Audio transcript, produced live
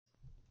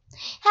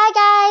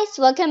Hi guys,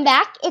 welcome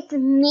back. It's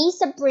me,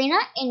 Sabrina,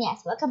 and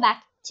yes, welcome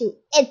back to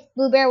It's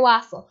Blueberry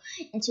Waffle.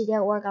 And today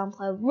we're gonna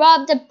play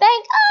Rob the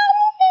Bank.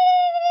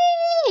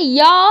 Oh,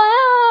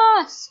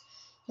 yes!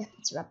 Yeah,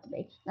 it's Rob the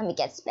Bank. Let me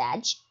get this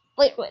badge.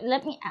 Wait,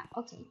 let me.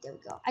 Okay, there we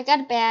go. I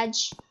got a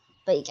badge,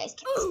 but you guys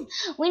can't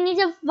see. We need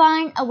to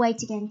find a way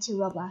to get into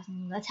Roblox.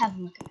 Let's have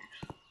a look at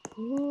that.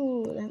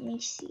 Ooh, let me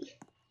see.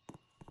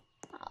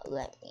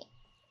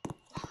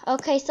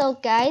 Okay, so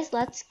guys,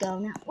 let's go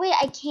now. Wait,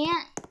 I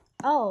can't.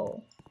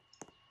 Oh.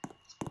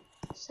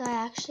 So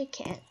I actually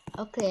can't.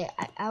 Okay,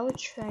 I will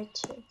try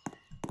to.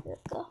 There we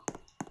go.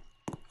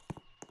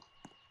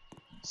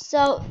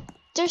 So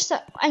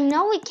I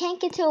know we can't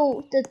get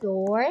to the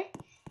door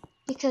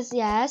because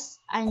yes,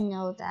 I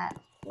know that.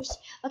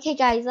 Okay,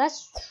 guys,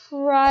 let's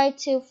try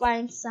to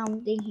find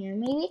something here.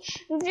 Maybe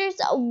there's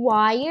a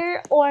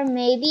wire, or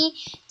maybe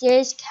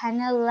there's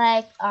kind of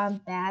like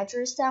badge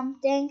or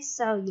something.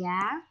 So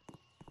yeah.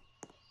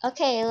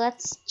 Okay,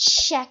 let's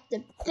check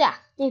the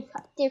back.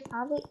 They're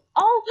probably.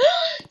 Oh,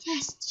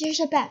 yes, there's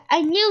a badge.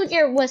 I knew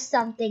there was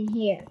something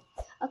here.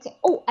 Okay.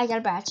 Oh, I got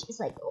a badge. It's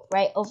like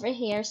right over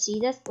here.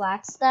 See this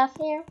black stuff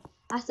here?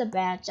 That's a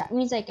badge. That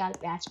means I got a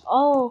badge.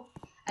 Oh,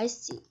 I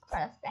see.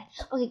 Part of that.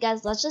 Okay,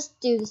 guys, let's just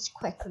do this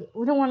quickly.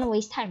 We don't want to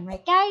waste time,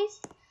 right, guys?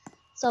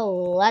 So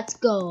let's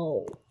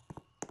go.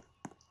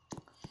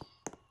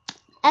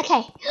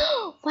 Okay.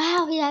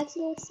 Wow, he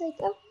actually looks like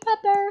a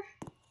rubber.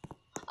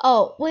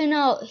 Oh, wait,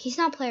 no, he's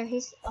not a player.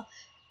 He's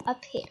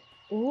up here.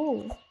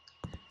 Ooh.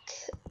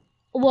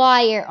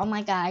 Wire. Oh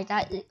my god,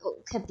 that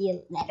could be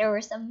a letter or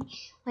something.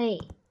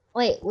 Wait.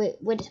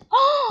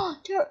 Oh,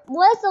 there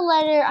was a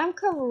letter. I'm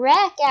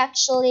correct,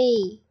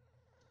 actually.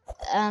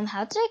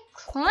 How did I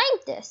climb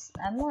this?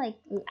 I'm like,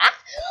 I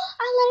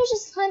literally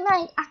just climbed it.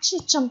 I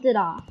actually jumped it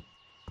off.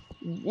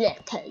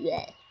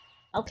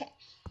 Okay.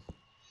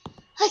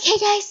 Okay,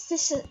 guys,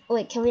 this is.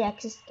 Wait, can we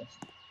access this?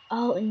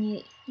 Oh,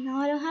 no,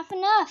 I don't have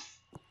enough.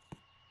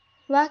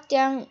 Lock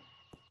down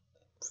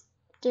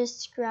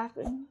this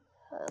grabbing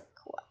hook.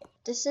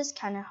 This is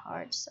kind of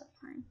hard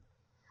sometimes.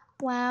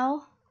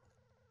 Wow.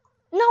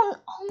 No,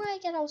 oh my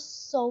god, I was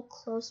so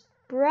close,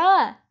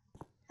 bruh.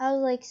 I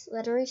was like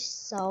literally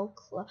so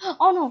close.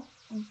 Oh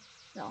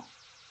no.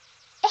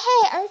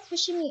 Hey, are you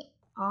pushing me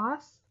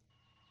off?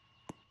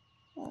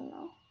 Oh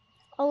no.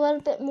 A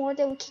little bit more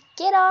than we can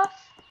get off.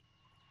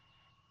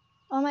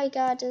 Oh my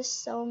god, this is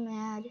so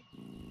mad.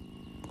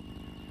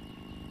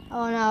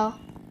 Oh no.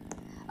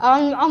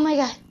 Oh my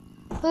god.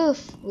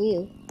 Oof.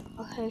 Whew.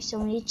 Okay, so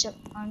we need to jump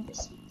on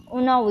this.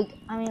 Oh no, we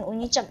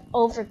need to jump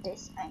over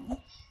this.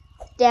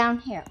 Down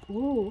here.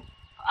 Ooh.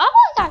 Oh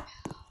my god.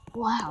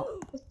 Wow.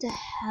 What the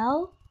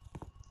hell?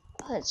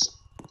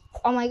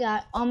 Oh my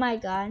god. Oh my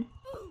god.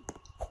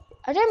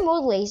 Are there more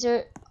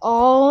laser?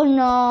 Oh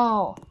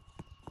no.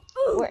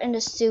 We're in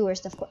the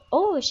sewers, of course.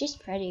 Oh, she's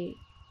pretty.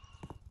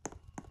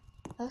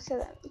 Okay,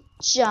 let me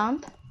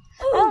jump.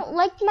 I don't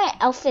like my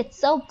outfit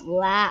so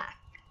black.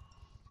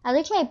 I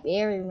like my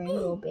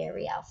rainbow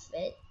berry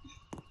outfit.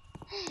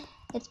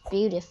 It's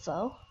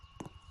beautiful.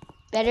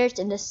 Better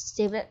than the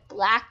stupid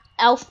black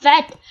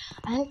outfit.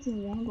 I like the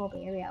rainbow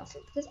berry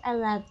outfit because I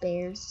love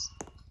bears.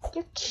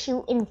 They're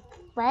cute and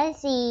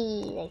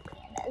fuzzy like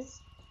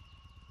pandas.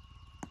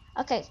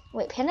 Okay,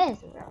 wait, panda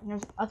is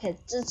around. Okay,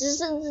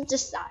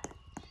 just stop.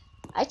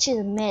 I choose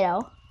the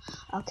middle.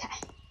 Okay.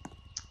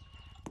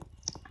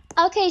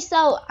 Okay,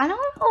 so I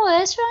don't know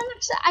this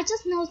one. I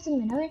just know it's the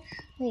middle.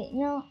 Wait,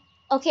 no.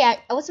 Okay,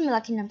 what's my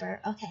lucky number?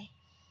 Okay,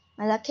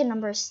 my lucky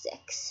number is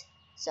 6.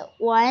 So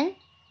 1,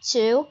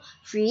 2,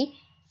 3,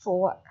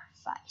 4,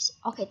 5.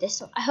 Okay,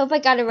 this one. I hope I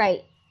got it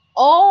right.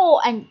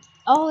 Oh,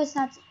 it's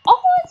not.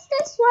 Oh, it's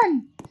this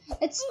one.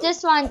 It's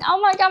this one.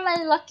 Oh my god,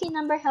 my lucky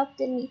number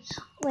helped me.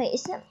 Wait,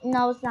 is it?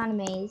 No, it's not a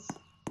maze.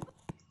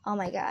 Oh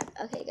my god.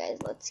 Okay, guys,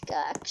 let's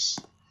go.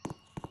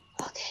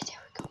 Okay, there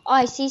we go. Oh,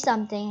 I see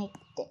something.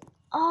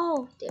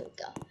 Oh, there we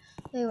go.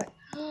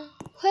 Wait.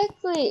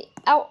 Quickly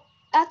out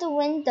the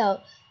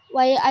window.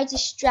 Why I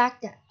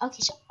distract them?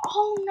 Okay, so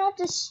not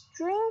the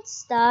string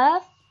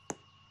stuff.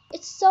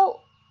 It's so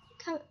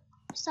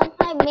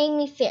somehow made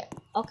me fear.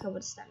 Okay,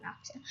 what's that now?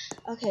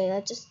 Okay,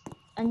 let's just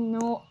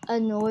ignore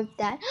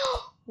that.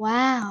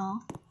 Wow.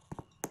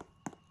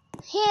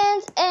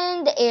 Hands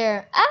in the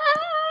air.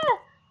 Ah!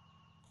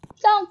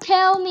 Don't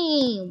kill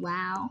me.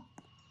 Wow.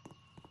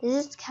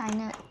 This is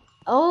kind of.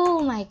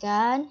 Oh my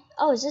god.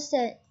 Oh, it's just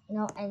a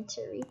no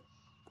entry.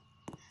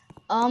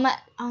 Oh my.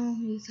 Oh,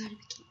 you gotta be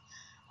kidding.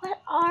 What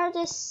are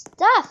this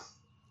stuff?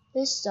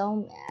 They're so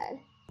mad.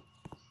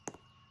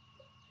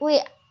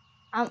 Wait,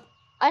 I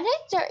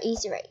think they're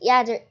easy, right?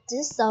 Yeah, this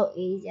is so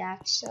easy,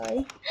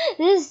 actually.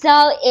 This is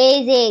so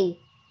easy.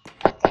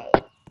 Okay,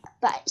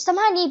 but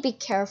somehow I need to be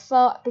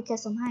careful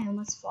because somehow I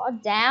almost fall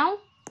down.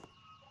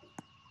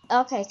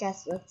 Okay,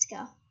 guys, let's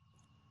go.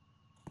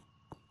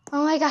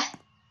 Oh my god.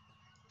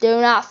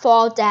 Do not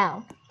fall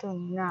down. Do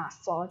not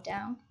fall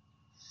down.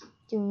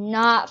 Do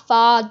not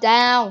fall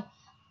down.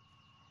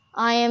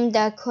 I am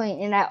the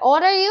queen, and I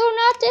order you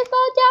not to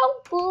fall down,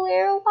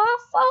 Blueberry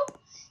Waffle.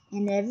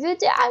 And if you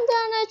do, I'm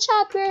gonna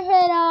chop your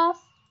head off.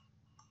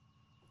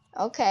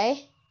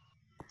 Okay.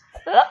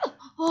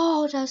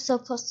 Oh, that was so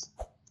close.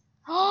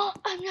 Oh,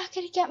 I'm not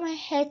gonna get my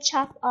head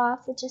chopped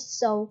off, which is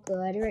so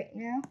good right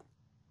now.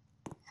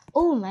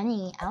 Oh,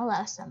 money. I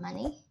love some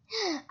money.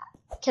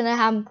 Can I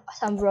have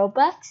some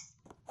Robux?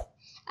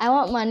 I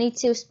want money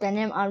to spend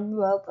them on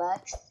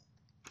Robux.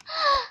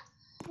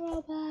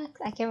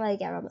 Robux. I can't really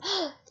get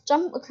Robux.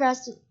 Jump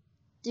across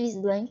these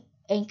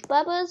ink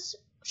bubbles.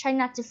 Try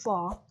not to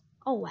fall.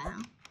 Oh,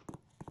 wow.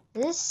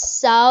 This is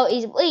so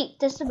easy. Wait,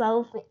 there's a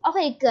bubble.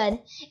 Okay, good.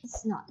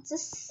 It's not. It's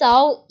just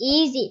so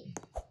easy.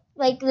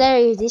 Like,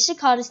 literally, they should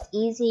call this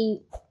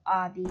easy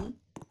obby.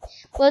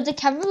 Well, the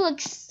cover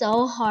looks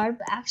so hard,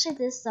 but actually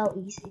this is so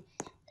easy.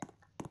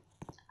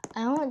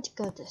 I want to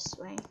go this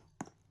way.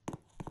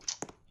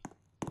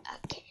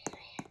 Okay.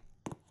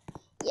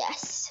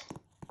 Yes.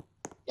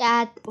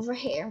 Yeah, over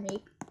here,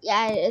 maybe.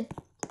 Yeah,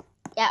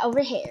 over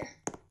here.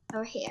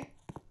 Over here.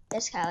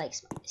 That's kind of like,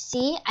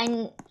 see,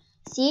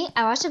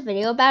 I watched a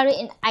video about it,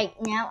 and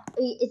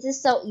it's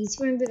just so easy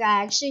for me because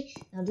I actually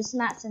know this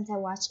map since I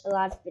watched a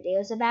lot of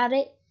videos about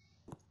it.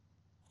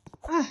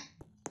 I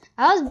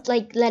was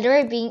like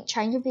literally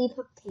trying to be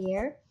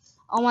prepared.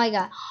 Oh my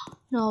god.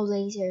 No,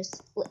 lasers.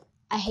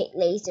 I hate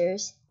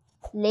lasers.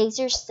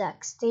 Lasers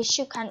sucks. They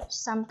shoot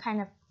some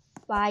kind of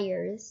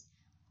fires.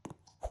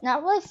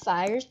 Not really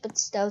fires, but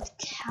still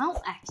count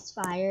as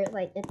fire.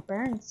 Like it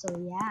burns, so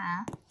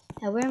yeah.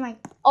 And where am I?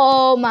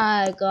 Oh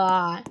my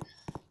god.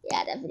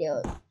 Yeah, that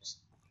video.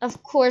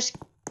 Of course,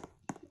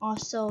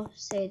 also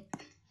said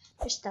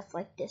there's stuff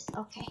like this.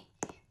 Okay,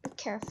 be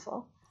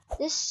careful.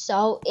 This is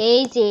so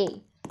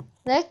easy.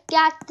 Look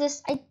at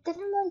this. I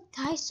didn't really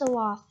die so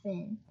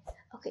often.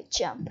 Okay,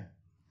 jump.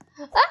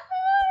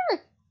 Ah!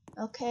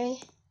 Okay.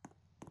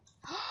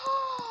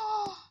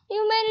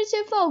 You made it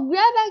too far.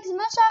 Grab back as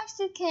much as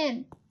you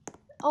can.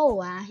 Oh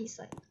wow, he's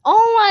like,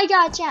 oh my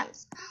god,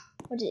 champs.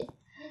 What did?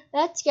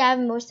 Let's grab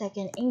a more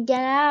second and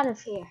get out of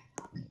here.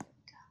 Okay, there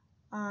we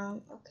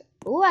go. Okay.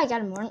 Oh, I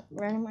got a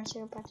random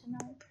marker button. Now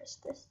I press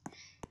this.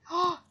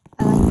 Oh,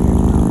 I like it.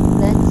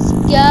 Let's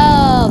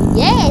go.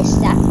 Yes,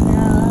 that's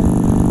good.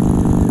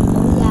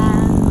 Oh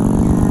yeah.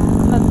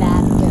 I'm a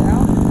bad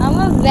girl. I'm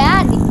a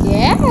bad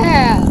girl. I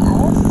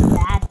was a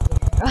bad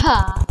girl.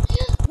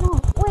 No,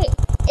 wait.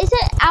 Is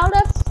it out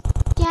of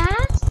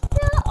gas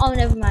now? Oh,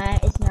 never mind.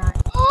 It's not.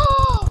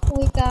 Oh,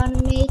 we're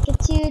gonna make it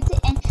to the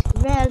end.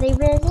 Really,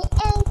 really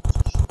end.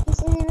 This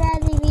is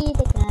really be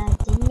the good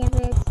thing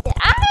ever.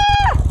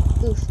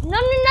 Oof. No,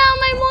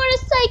 my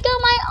motorcycle,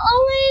 my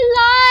only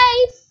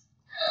life.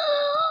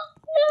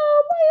 No,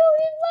 my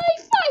only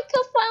life. I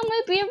could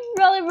finally be a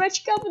really rich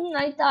girl, but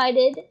I died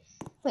it.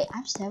 Wait,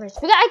 I'm still rich.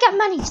 Because I got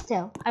money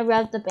still. I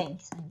robbed the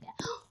bank. So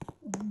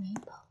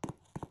rainbow.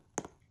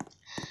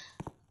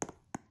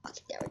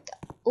 Okay, there we go.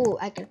 Oh,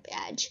 I got a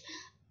badge.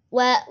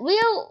 Well, we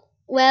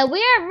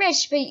are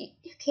rich, but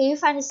can you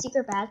find a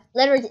secret badge?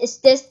 Literally, is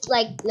this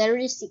like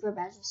literally secret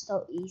badge is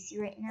so easy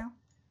right now.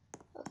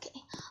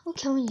 Okay. Oh,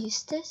 can we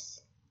use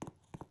this?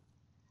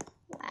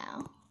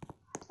 Wow.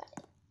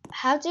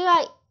 How do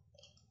I?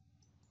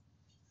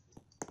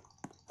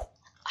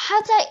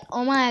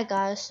 Oh my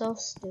god, it's so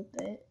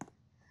stupid.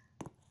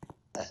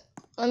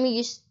 Let me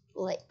use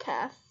light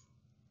path.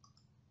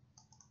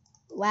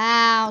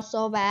 Wow,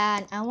 so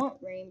bad. I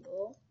want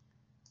rainbow.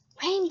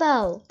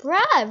 Rainbow,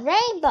 bruh,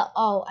 rainbow.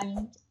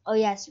 Oh,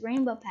 yes,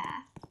 rainbow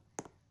path.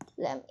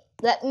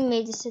 Let me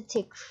make this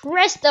into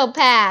crystal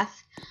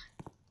path.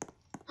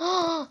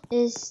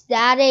 Is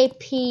that a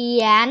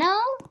piano?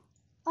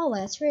 Oh,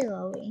 that's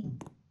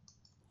reloading.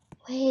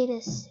 Wait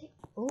a sec.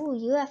 Oh,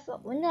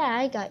 UFO. When did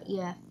I got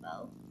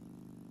UFO?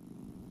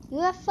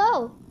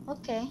 UFO.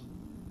 Okay.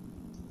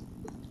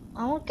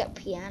 I won't get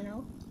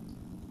piano.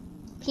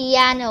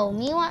 Piano.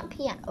 Me want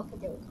piano. Okay,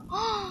 there we go.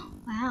 Oh,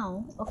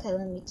 wow. Okay,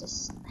 let me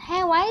just.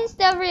 Hey, why is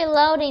that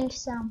reloading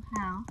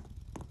somehow?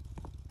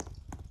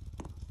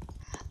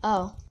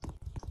 Oh.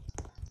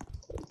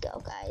 There we go,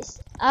 guys.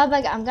 Oh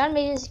my god, I'm gonna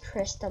make this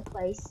crystal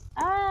place.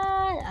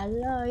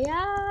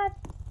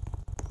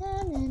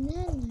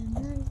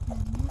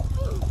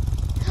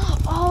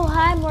 Oh,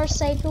 hi,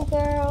 motorcycle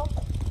girl.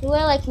 You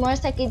wear like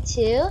motorcycle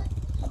too?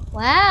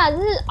 Wow,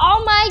 this is,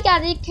 oh my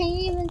god, you can't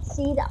even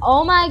see that.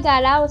 Oh my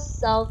god, that was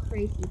so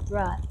crazy,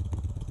 bruh.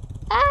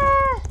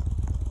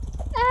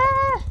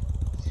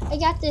 I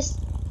got this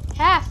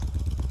half.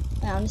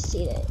 I want to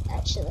see it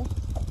actually.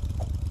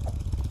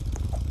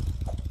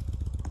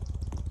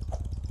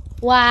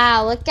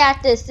 Wow, look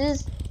at this.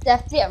 This is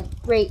definitely a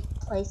great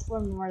place for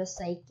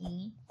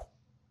motorcycling.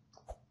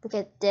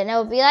 Because then it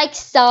will be like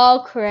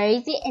so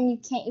crazy and you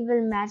can't even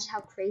imagine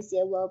how crazy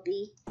it will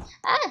be.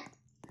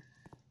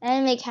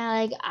 And make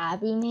kind of like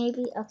Obby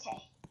maybe.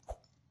 Okay.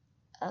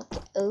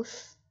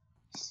 Oof.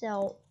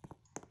 So.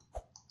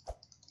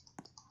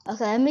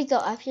 Okay, let me go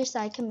up here so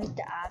I can make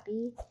the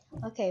Obby.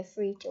 Okay,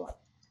 3, 2, 1.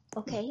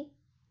 Okay.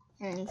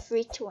 And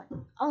 3, 2,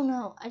 1. Oh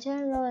no, I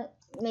didn't really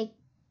make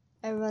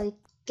a really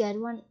good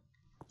one.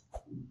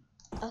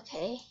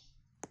 Okay.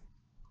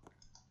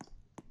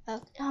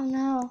 Oh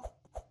no.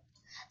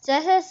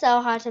 This is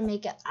so hard to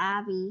make an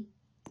Obby.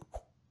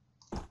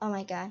 Oh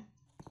my god.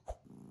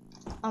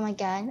 Oh my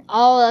god.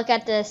 Oh, look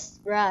at this,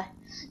 bruh.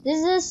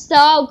 This is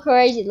so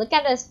crazy. Look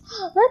at this.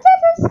 Look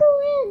at this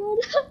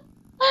world.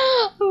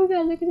 Oh my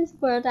god, look at this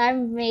world I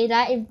made.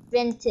 I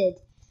invented.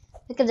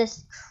 Look at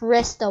this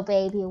crystal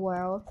baby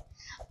world.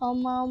 Oh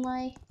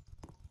my.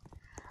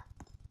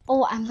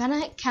 Oh, I'm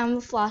gonna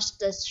camouflage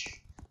the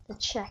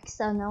check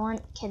so no one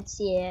can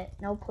see it.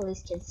 No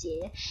police can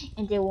see it.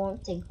 And they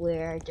won't think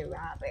we're the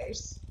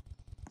robbers.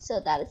 So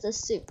that is a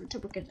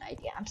super good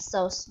idea. I'm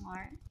so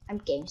smart. I'm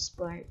game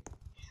smart.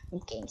 I'm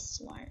game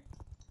smart.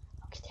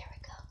 Okay, there we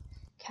go.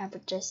 Cover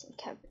this and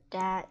cover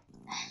that.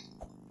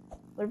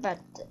 What about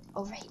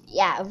over here?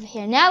 Yeah, over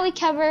here. Now we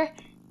cover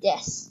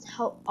this.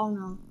 Oh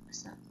no,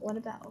 it's not. What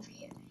about over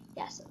here?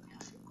 Yeah, so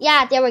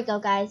yeah, there we go,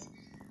 guys.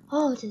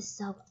 Oh, this is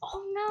so.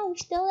 Oh no, we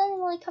still didn't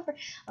really cover.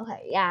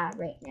 Okay, yeah,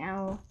 right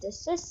now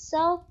this is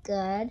so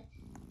good.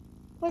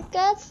 We're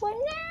good for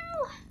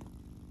now.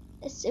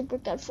 It's super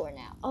good for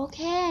now.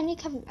 Okay, I need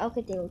cover.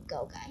 Okay, there we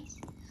go, guys.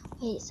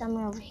 Wait,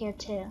 somewhere over here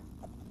too.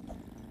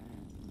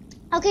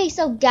 Okay,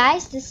 so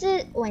guys, this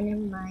is. Wait, never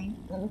mind.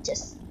 Let me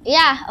just.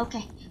 Yeah,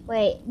 okay.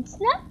 Wait, it's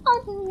not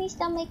all me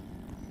stomach.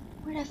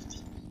 What if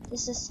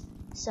this is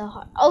so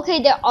hard?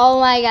 Okay, there. Oh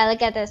my god,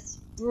 look at this,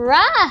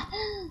 bruh.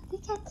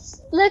 Look at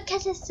this. Look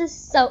at this. This is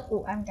so.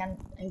 Oh, I'm gonna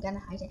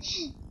hide it.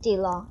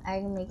 D-long.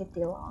 I'm gonna make it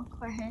D-long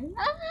for him.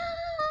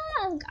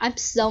 I'm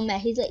so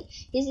mad. He's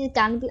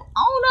gonna be.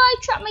 Oh no, I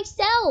trapped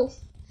myself.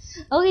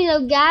 Okay,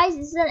 so guys,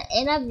 this is the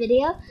end of the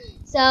video.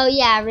 So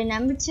yeah,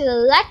 remember to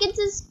like and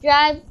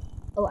subscribe.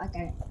 Oh, I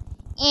got it.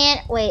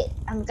 And wait,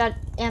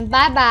 and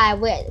bye.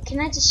 Wait, can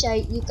I just show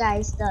you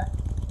guys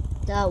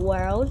the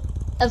world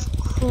of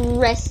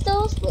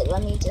crystals? Wait,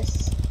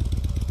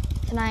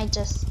 can I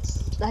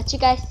just let you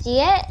guys see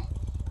it?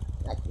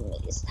 Let me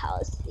make this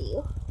taller for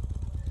you.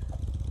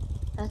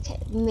 Okay,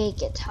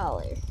 make it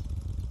taller.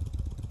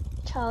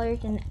 Taller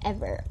than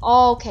ever.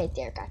 Okay,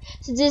 there, guys.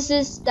 So this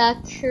is the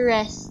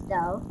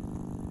crystal.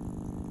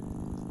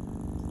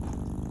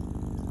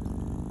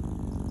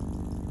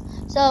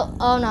 So,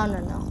 oh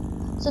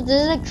no. So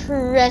this is a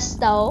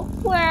crystal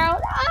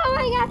world. Oh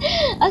my god.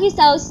 Okay,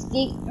 so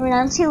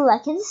remember to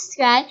like and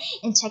subscribe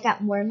and check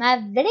out more of my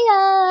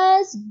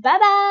videos. Bye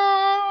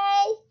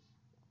bye.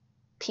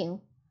 Pew.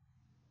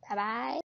 Bye bye.